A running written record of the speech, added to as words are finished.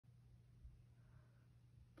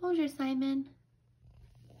Bonjour, Simon.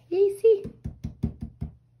 Viens ici.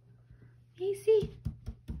 Viens ici.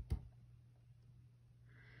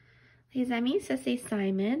 Les amis, ça c'est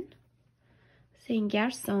Simon. C'est un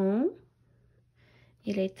garçon.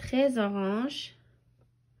 Il est très orange.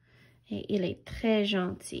 Et il est très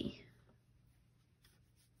gentil.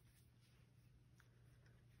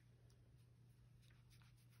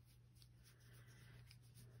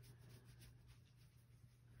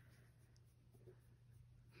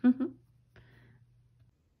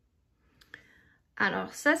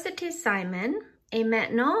 Alors, ça c'était Simon. Et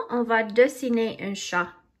maintenant, on va dessiner un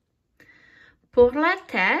chat. Pour la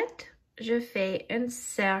tête, je fais un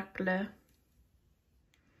cercle.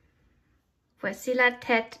 Voici la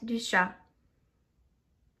tête du chat.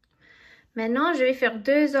 Maintenant, je vais faire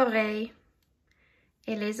 2 oreilles.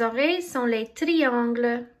 Et les oreilles sont les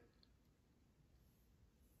triangles.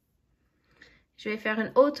 Je vais faire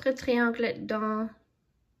un autre triangle dans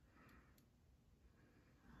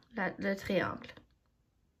le triangle.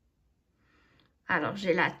 Alors,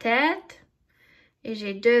 j'ai la tête et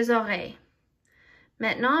j'ai 2 oreilles.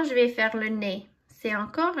 Maintenant, je vais faire le nez. C'est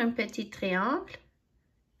encore un petit triangle,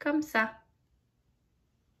 comme ça.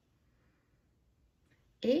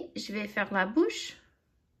 Et je vais faire la bouche,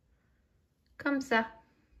 comme ça.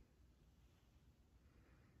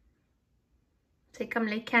 C'est comme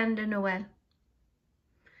les cannes de Noël.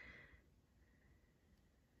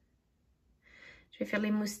 Je vais faire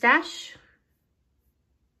les moustaches.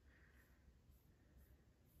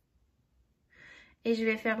 Et je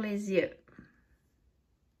vais faire les yeux.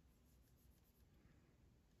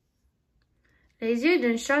 Les yeux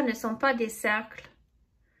d'un chat ne sont pas des cercles.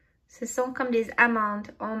 Ce sont comme des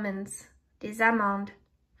amandes, almonds, des amandes.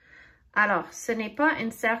 Alors, ce n'est pas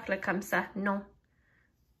un cercle comme ça, non.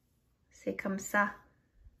 C'est comme ça.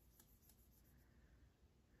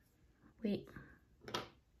 Oui.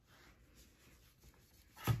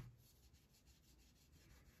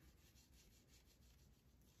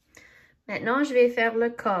 Maintenant, je vais faire le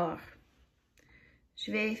corps.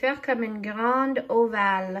 Je vais faire comme une grande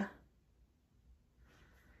ovale.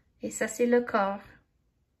 Et ça, c'est le corps.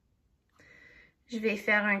 Je vais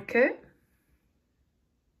faire un queue.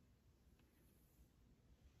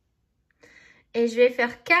 Et je vais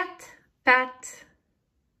faire 4 pattes,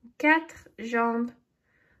 4 jambes.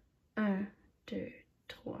 1, 2,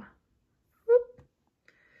 3. Oup.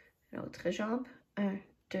 L'autre jambe. 1,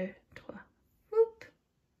 2, 3. Oup.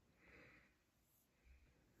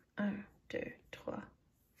 1, 2, 3.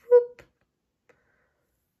 Oup.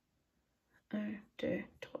 1, 2,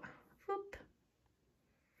 3. Oup.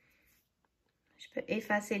 Je peux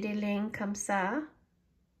effacer des lignes comme ça.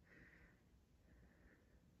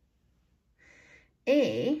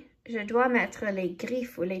 Et je dois mettre les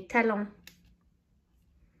griffes ou les talons.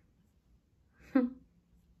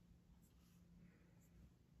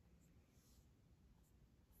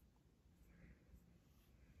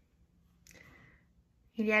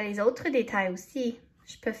 Il y a les autres détails aussi.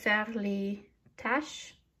 Je peux faire les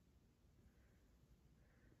taches.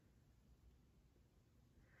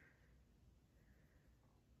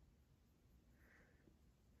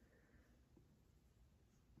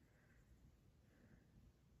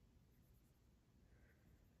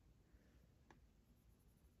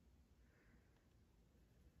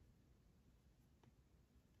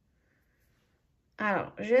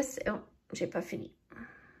 Alors, je sais... Oh, j'ai pas fini.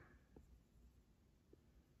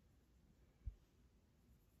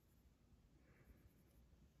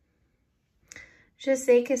 Je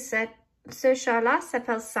sais que ce chat-là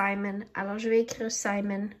s'appelle Simon. Alors, je vais écrire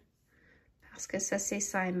Simon. Parce que ça, c'est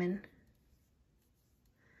Simon.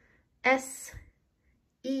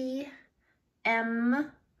 S-I-M-O-N.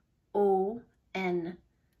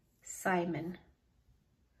 Simon.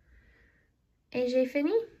 Et j'ai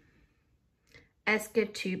fini. Est-ce que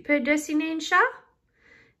tu peux dessiner un chat?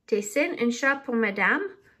 Dessine un chat pour madame.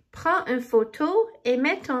 Prends une photo et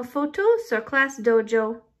mets ton photo sur Classe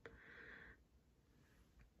Dojo.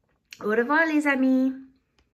 Au revoir les amis.